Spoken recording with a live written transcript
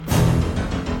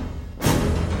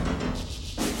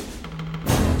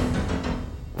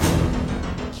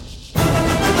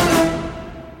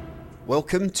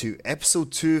Welcome to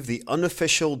episode 2 of the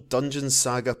unofficial Dungeon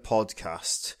Saga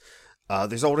podcast.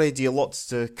 There's already a lot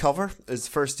to cover, as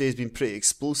the first day has been pretty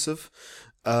explosive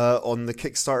on the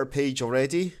Kickstarter page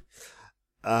already.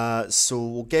 So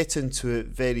we'll get into it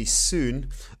very soon.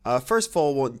 First of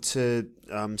all, I want to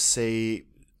say,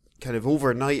 kind of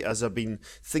overnight, as I've been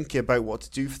thinking about what to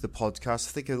do for the podcast,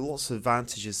 I think there are lots of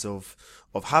advantages of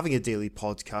having a daily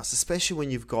podcast, especially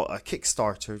when you've got a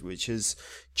Kickstarter which is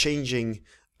changing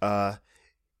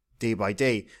day by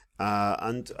day.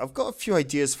 And I've got a few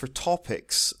ideas for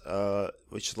topics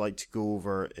which I'd like to go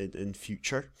over in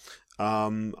future.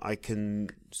 I can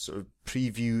sort of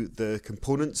preview the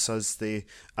components as they're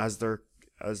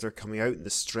coming out, and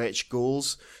the stretch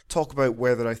goals. Talk about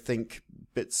whether I think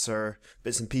bits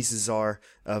and pieces are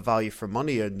value for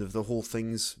money, and if the whole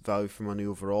thing's value for money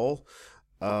overall.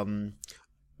 Go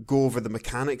over the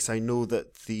mechanics. I know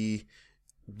that the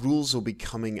rules will be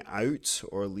coming out,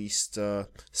 or at least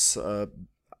alpha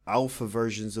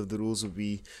versions of the rules will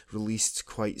be released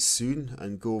quite soon,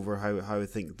 and go over how I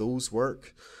think those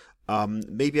work.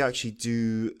 Maybe actually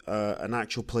do an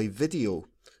actual play video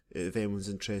if anyone's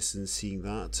interested in seeing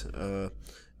that.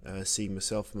 Seeing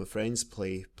myself and my friends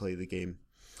play the game.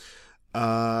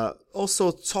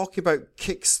 Also talking about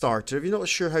Kickstarter. If you're not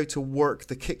sure how to work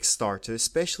the Kickstarter,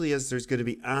 especially as there's going to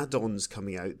be add-ons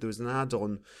coming out. There was an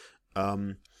add-on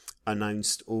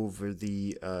announced over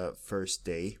the first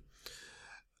day.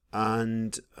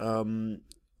 And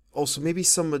also maybe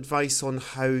some advice on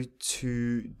how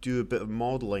to do a bit of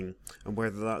modelling, and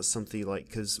whether that's something like,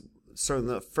 because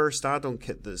certainly that first add-on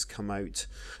kit that's come out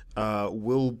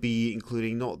will be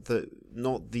including not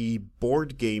the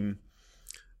board game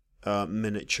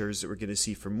miniatures that we're going to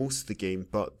see for most of the game,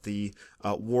 but the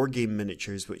war game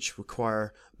miniatures, which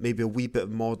require maybe a wee bit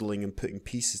of modelling and putting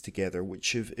pieces together,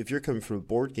 which if you're coming from a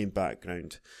board game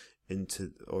background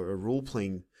or a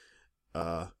role-playing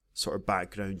sort of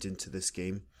background into this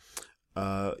game,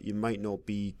 you might not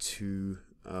be too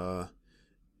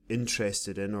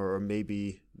interested in, or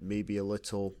maybe a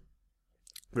little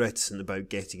reticent about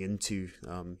getting into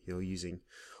using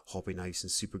hobby knives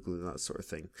and super glue and that sort of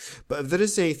thing. But if there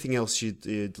is anything else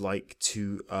you'd like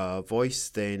to voice,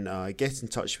 then get in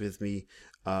touch with me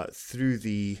through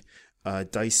the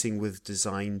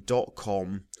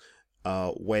dicingwithdesign.com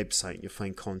website. You'll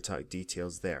find contact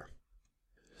details there.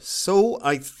 So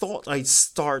I thought I'd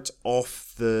start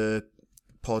off the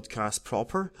podcast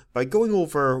proper by going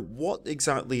over what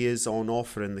exactly is on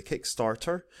offer in the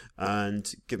Kickstarter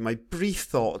and give my brief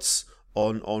thoughts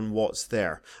on what's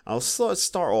there. I'll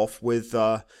start off with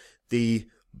the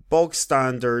bog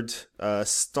standard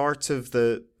start of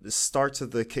the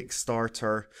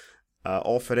Kickstarter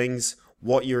offerings.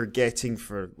 What you're getting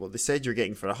for what they said you're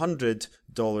getting for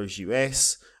 $100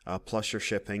 US plus your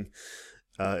shipping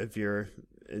if you're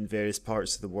in various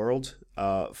parts of the world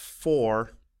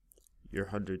for your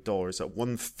 $100 at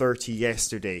 $130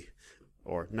 yesterday,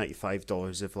 or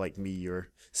 $95 if, like me, you're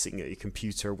sitting at your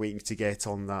computer waiting to get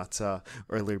on that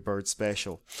early bird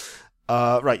special.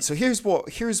 Right, so here's what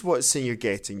it's saying you're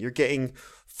getting. You're getting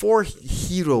 4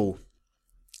 hero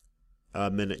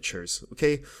miniatures,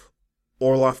 okay?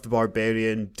 Orlaf the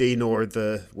Barbarian, Daenor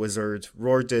the Wizard,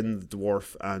 Rordin the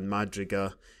Dwarf, and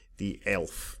Madriga the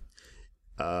Elf.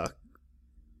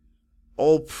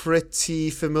 All pretty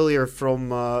familiar from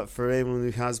for anyone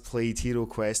who has played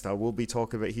HeroQuest. I will be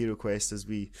talking about HeroQuest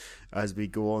as we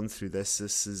go on through this.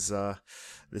 This is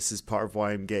part of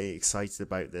why I'm getting excited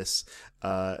about this.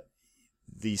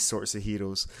 These sorts of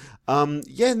heroes.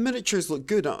 The miniatures look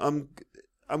good. I'm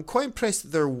quite impressed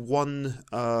that they're one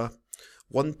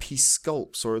piece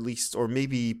sculpts, or at least, or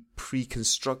maybe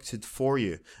pre-constructed for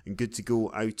you and good to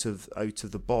go out of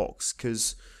the box,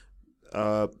 because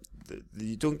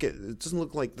you don't get, it doesn't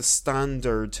look like the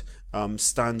standard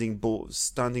standing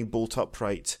bolt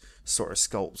upright sort of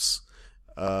sculpts,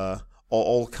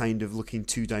 all kind of looking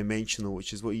two-dimensional,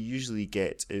 which is what you usually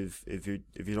get if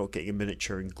you're not getting a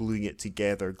miniature and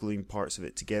gluing parts of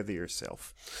it together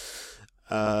yourself.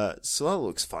 So that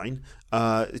looks fine.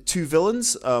 2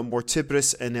 villains,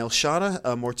 Mortibris and Elshara.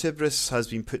 Mortibris has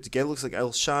been put together. Looks like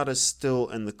Elshara's still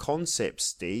in the concept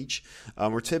stage.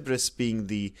 Mortibris being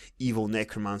the evil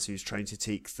necromancer who's trying to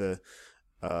take the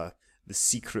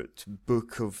secret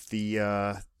book of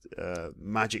the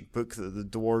magic book that the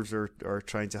dwarves are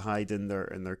trying to hide in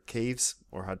their caves,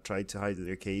 or had tried to hide in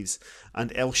their caves.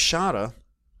 And Elshara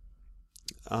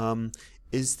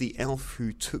is the elf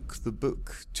who took the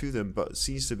book to them, but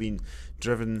seems to have been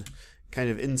driven kind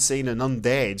of insane and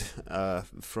undead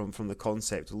from the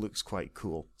concept. It looks quite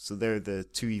cool. So they're the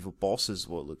 2 evil bosses,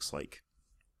 what it looks like.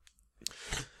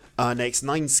 Next,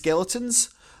 9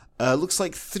 skeletons. Looks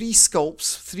like three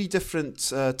sculpts, three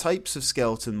different types of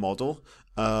skeleton model.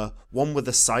 One with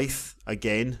a scythe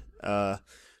again.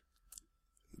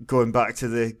 Going back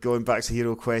to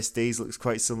Hero Quest days, looks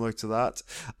quite similar to that.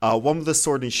 One with a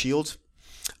sword and shield.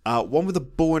 One with a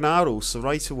bow and arrow. So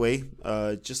right away,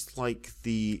 just like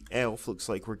the elf, looks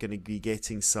like we're going to be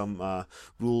getting some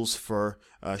rules for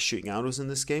shooting arrows in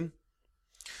this game.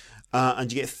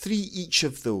 And you get 3 each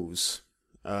of those.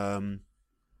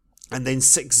 And then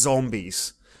 6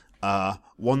 zombies.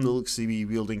 One that looks to be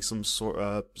wielding some sort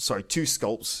of... 2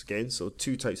 sculpts again, so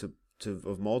 2 types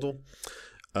of model.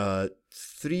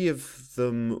 3 of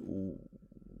them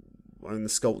on the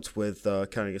sculpt with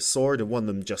carrying a sword, and one of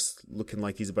them just looking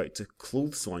like he's about to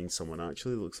clothesline someone,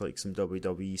 actually. Looks like some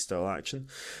WWE style action.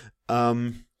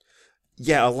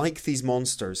 Yeah, I like these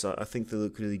monsters. I think they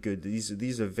look really good.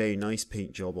 These are very nice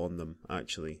paint job on them,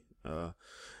 actually.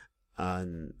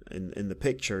 And in the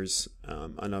pictures,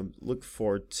 and I look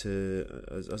forward to,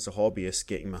 as a hobbyist,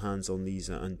 getting my hands on these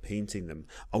and painting them.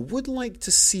 I would like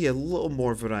to see a little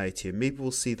more variety, and maybe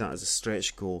we'll see that as a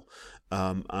stretch goal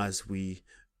as we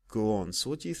go on.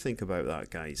 So what do you think about that,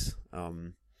 guys?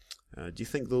 Do you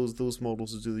think those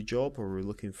models will do the job, or we're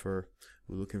looking for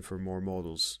more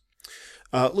models?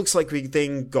 Looks like we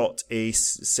then got a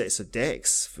sets of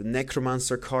decks,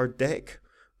 Necromancer card deck.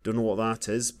 Don't know what that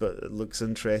is, but it looks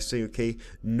interesting. Okay,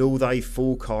 Know Thy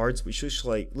Foe cards, which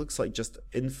looks like just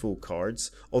info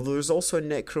cards. Although there's also a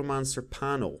Necromancer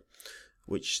panel,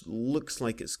 which looks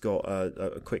like it's got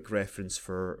a quick reference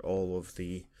for all of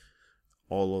the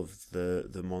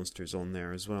monsters on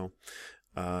there as well.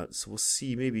 So we'll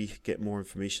see. Maybe get more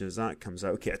information as that comes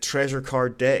out. Okay, a treasure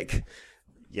card deck.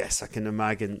 Yes, I can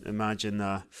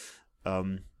imagine.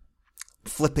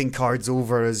 Flipping cards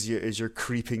over as you're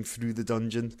creeping through the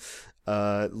dungeon,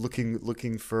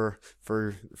 looking for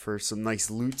some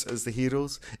nice loot as the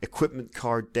heroes. Equipment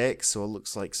card deck, so it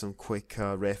looks like some quick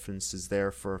references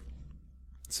there for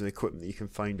some equipment that you can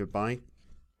find or buy.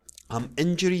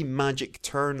 Injury, magic,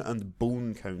 turn, and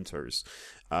bone counters.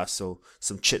 So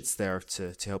some chits there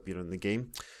to help you in the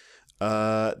game.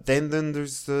 Then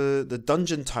there's the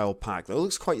dungeon tile pack that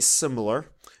looks quite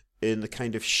similar in the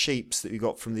kind of shapes that we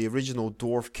got from the original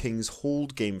Dwarf King's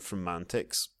Hold game from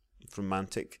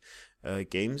Mantic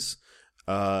Games.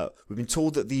 We've been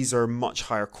told that these are much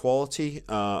higher quality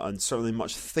and certainly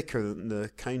much thicker than the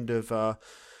kind of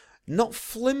not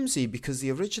flimsy, because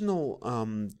the original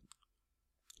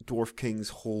Dwarf King's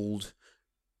Hold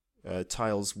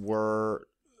tiles were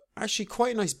actually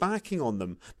quite a nice backing on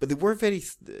them, but they were very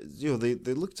they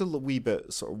looked a wee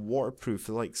bit sort of waterproof,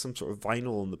 like some sort of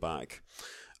vinyl on the back.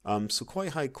 So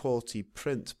quite high quality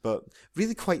print, but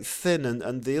really quite thin,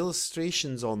 and the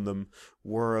illustrations on them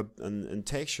were and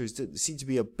textures did seem to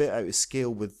be a bit out of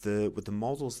scale with the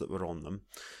models that were on them.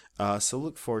 So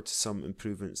look forward to some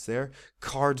improvements there.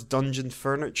 Card dungeon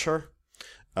furniture.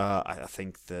 I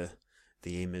think the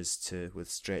aim is to,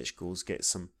 with stretch goals, get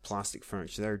some plastic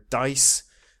furniture there. Dice,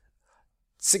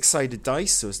 6-sided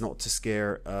dice, so as not to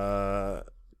scare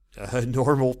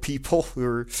normal people who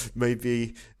are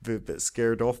maybe a bit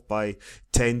scared off by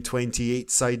 10,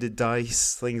 28-sided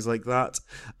dice, things like that.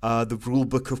 The rule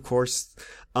book, of course.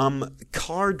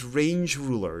 Card range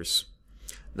rulers.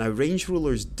 Now, range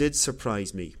rulers did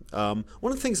surprise me. One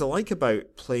of the things I like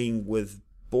about playing with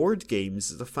board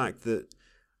games is the fact that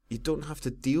you don't have to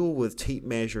deal with tape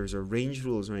measures or range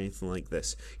rulers or anything like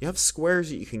this. You have squares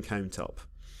that you can count up.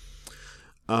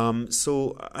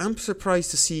 So I'm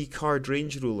surprised to see card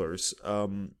range rulers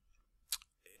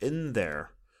in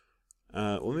there.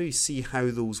 We'll maybe see how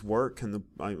those work, and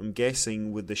I'm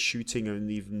guessing with the shooting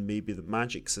and even maybe the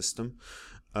magic system.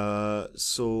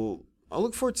 So I'll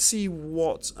look forward to see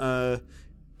what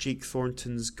Jake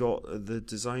Thornton's got, the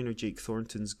designer Jake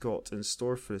Thornton's got in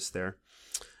store for us there.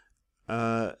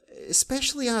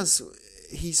 Especially as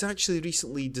he's actually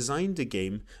recently designed a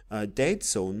game, Dead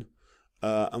Zone.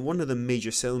 And one of the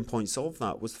major selling points of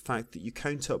that was the fact that you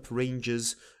count up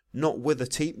ranges not with a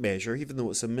tape measure, even though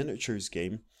it's a miniatures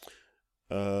game,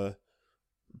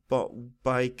 but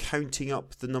by counting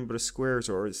up the number of squares,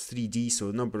 or it's 3D, so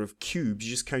the number of cubes.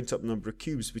 You just count up the number of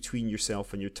cubes between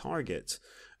yourself and your target.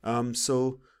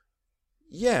 So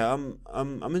yeah,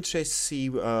 I'm interested to see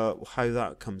how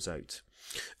that comes out.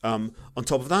 On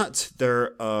top of that,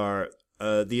 there are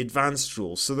the advanced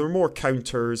rules. So there are more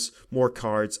counters, more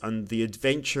cards, and the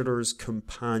Adventurer's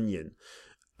Companion.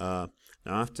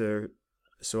 After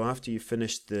you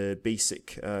finish the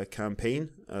basic campaign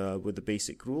with the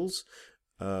basic rules,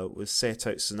 with set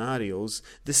out scenarios,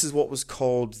 this is what was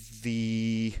called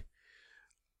the...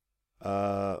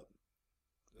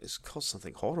 it's called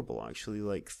something horrible, actually,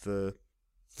 like the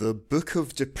The Book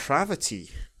of Depravity.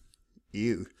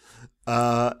 Ew.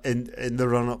 In the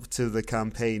run up to the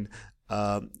campaign.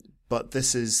 But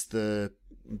this is the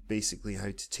basically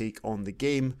how to take on the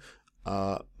game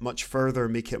much further,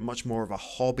 make it much more of a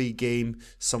hobby game,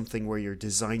 something where you're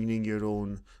designing your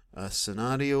own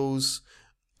scenarios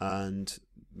and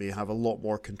may have a lot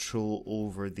more control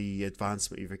over the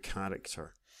advancement of your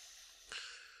character.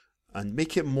 And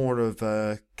make it more of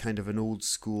a kind of an old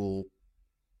school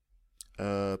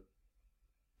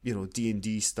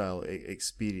D&D style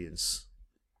experience.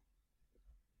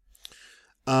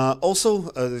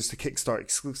 Also, there's the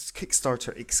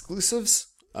Kickstarter exclusives.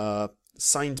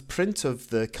 Signed print of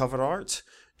the cover art.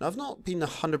 Now, I've not been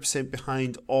 100%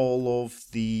 behind all of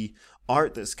the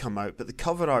art that's come out, but the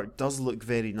cover art does look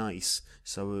very nice.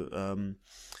 So,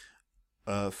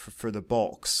 for the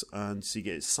box, and so you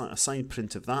get a signed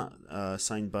print of that,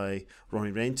 signed by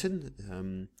Ronnie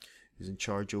Renton, who's in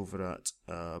charge over at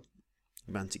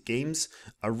Mantic Games.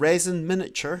 A resin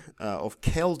miniature of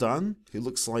Keldan, who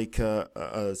looks like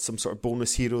some sort of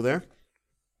bonus hero there.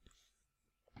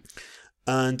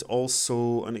 And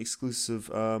also an exclusive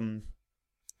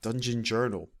dungeon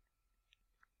journal.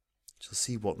 So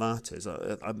see what that is.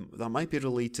 That might be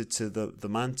related to the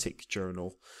Mantic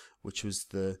journal, which is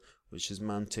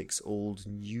Mantic's old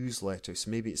newsletter. So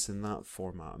maybe it's in that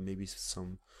format. Maybe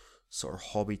some sort of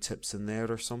hobby tips in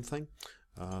there or something.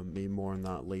 Maybe more on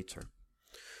that later.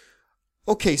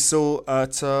 Okay, so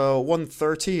at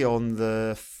 1:30 on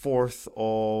the 4th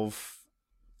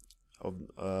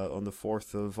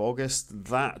of August,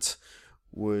 that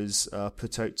was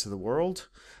put out to the world.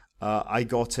 I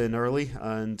got in early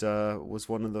and was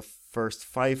one of the first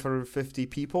 550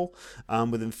 people.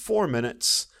 Within 4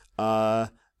 minutes,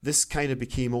 this kind of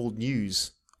became old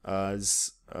news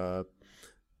as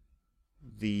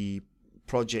the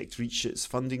project reached its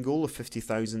funding goal of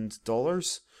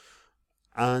 $50,000,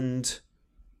 and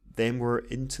then we're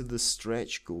into the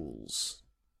stretch goals.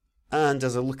 And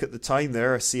as I look at the time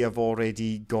there, I see I've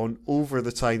already gone over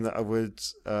the time that I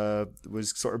was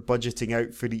sort of budgeting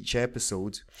out for each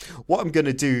episode. What I'm going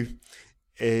to do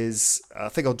is, I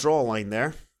think I'll draw a line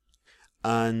there,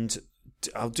 and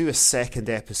I'll do a second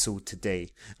episode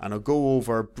today, and I'll go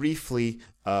over briefly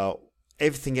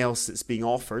everything else that's being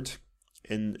offered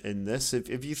in this.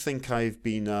 If you think I've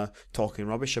been talking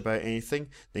rubbish about anything,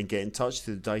 then get in touch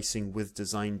through the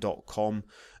dicingwithdesign.com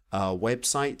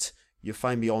website. You'll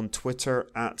find me on Twitter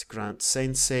at Grant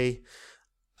Sensei,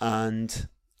 and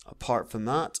apart from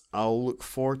that, I'll look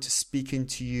forward to speaking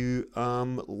to you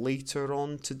later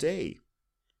on today.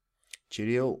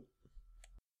 Cheerio.